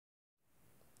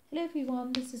Hello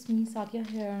everyone, this is me Sadia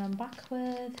here and I'm back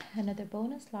with another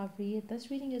bonus love read. This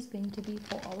reading is going to be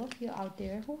for all of you out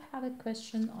there who have a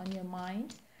question on your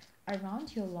mind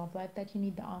around your love life that you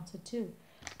need the answer to.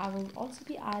 I will also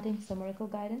be adding some miracle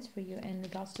guidance for you in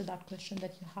regards to that question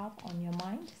that you have on your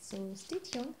mind. So stay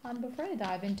tuned, and before I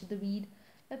dive into the read,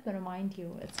 let me remind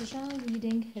you it's a general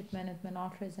reading. It may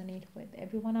not resonate with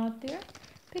everyone out there.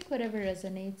 Pick whatever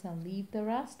resonates and leave the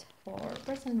rest. For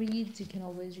personal reads, you can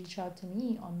always reach out to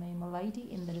me on my email ID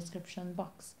in the description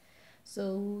box.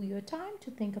 So your time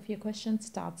to think of your question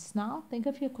starts now. Think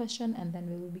of your question and then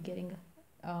we will be getting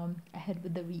ahead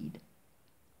with the read.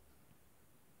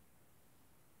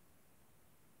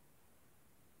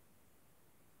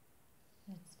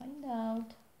 Let's find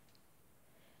out.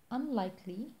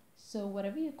 Unlikely. So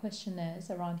whatever your question is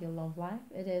around your love life,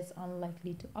 it is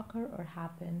unlikely to occur or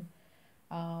happen.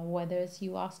 Whether it's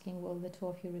you asking, will the two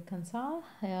of you reconcile?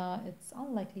 It's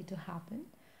unlikely to happen.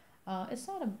 It's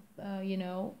not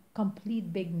a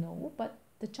complete big no, but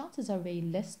the chances are very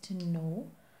less to no.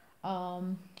 I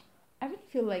really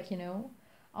feel like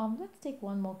let's take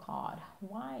one more card.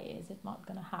 Why is it not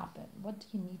gonna happen? What do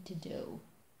you need to do?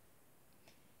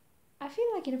 I feel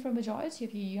like for majority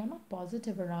of you, you're not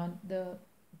positive around the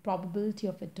probability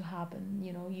of it to happen.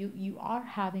 You are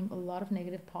having a lot of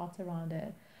negative thoughts around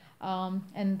it,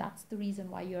 and that's the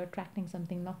reason why you're attracting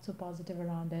something not so positive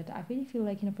around it. I really feel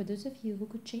like for those of you who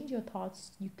could change your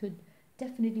thoughts, you could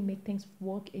definitely make things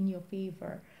work in your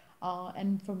favor.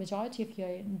 And for majority of you,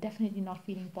 are definitely not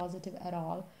feeling positive at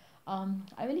all.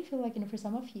 I really feel like for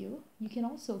some of you, you can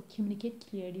also communicate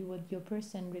clearly with your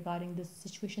person regarding the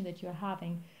situation that you're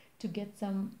having to get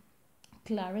some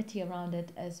clarity around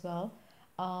it as well.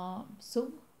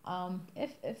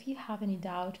 If you have any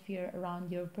doubt, fear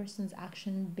around your person's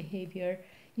action, behavior,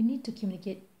 you need to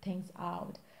communicate things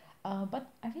out. But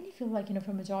I really feel like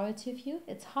for majority of you,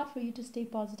 it's hard for you to stay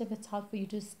positive. It's hard for you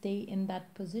to stay in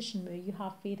that position where you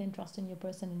have faith and trust in your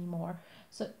person anymore.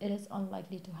 So it is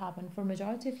unlikely to happen. For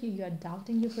majority of you, you are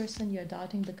doubting your person. You are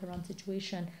doubting the current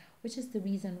situation, which is the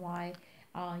reason why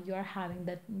you are having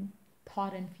that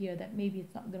thought and fear that maybe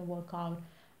it's not going to work out.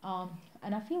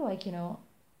 And I feel like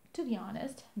to be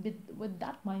honest, with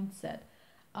that mindset,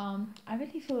 I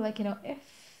really feel like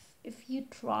if you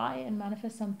try and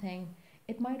manifest something,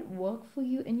 it might work for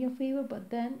you in your favor, but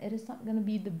then it is not going to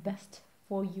be the best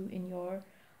for you in your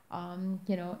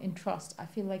in trust. I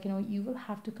feel like you will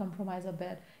have to compromise a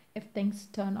bit if things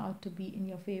turn out to be in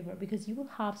your favor, because you will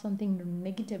have something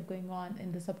negative going on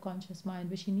in the subconscious mind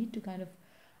which you need to kind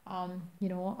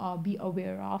of be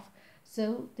aware of.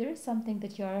 So there is something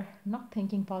that you're not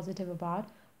thinking positive about,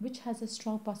 which has a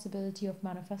strong possibility of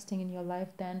manifesting in your life,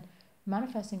 than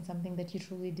manifesting something that you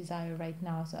truly desire right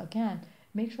now. So again,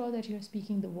 make sure that you're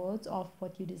speaking the words of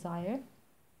what you desire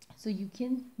so you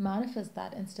can manifest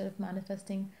that instead of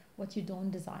manifesting what you don't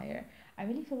desire. I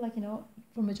really feel like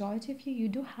for majority of you, you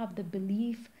do have the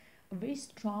belief, a very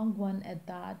strong one at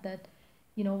that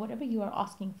whatever you are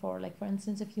asking for, like for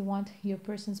instance, if you want your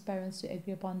person's parents to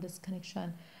agree upon this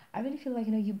connection, I really feel like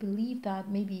you believe that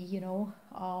maybe even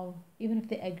if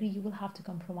they agree, you will have to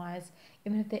compromise.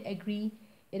 Even if they agree,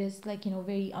 it is like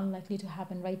very unlikely to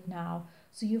happen right now.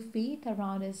 So your faith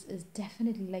around is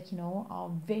definitely like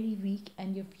very weak,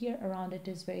 and your fear around it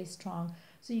is very strong.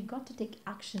 So you got to take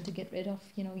action to get rid of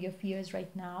your fears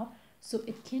right now, so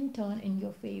it can turn in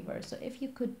your favor. So if you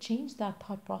could change that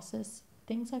thought process,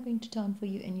 things are going to turn for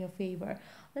you in your favor.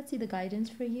 Let's see the guidance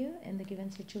for you in the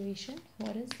given situation.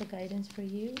 What is the guidance for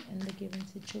you in the given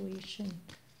situation?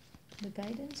 The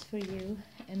guidance for you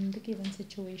in the given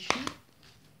situation.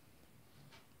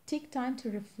 Take time to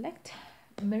reflect.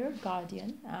 Mirror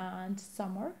Guardian and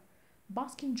Summer.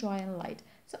 Bask in joy and light.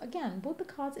 So again, both the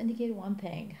cards indicate one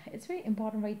thing. It's very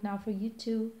important right now for you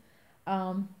to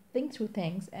think through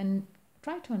things and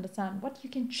try to understand what you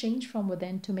can change from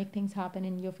within to make things happen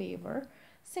in your favor.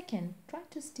 Second, try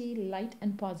to stay light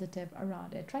and positive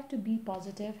around it. Try to be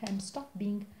positive and stop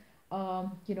being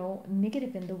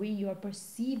negative in the way you are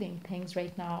perceiving things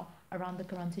right now around the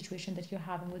current situation that you're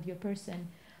having with your person.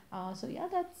 So yeah,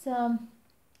 that's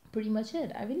pretty much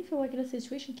it. I really feel like the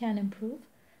situation can improve,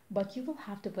 but you will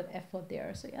have to put effort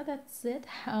there. So yeah, that's it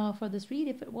for this read.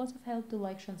 If it was of help, do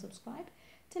like, share, and subscribe.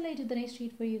 Till I do the next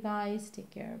read for you guys. Take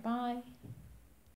care. Bye.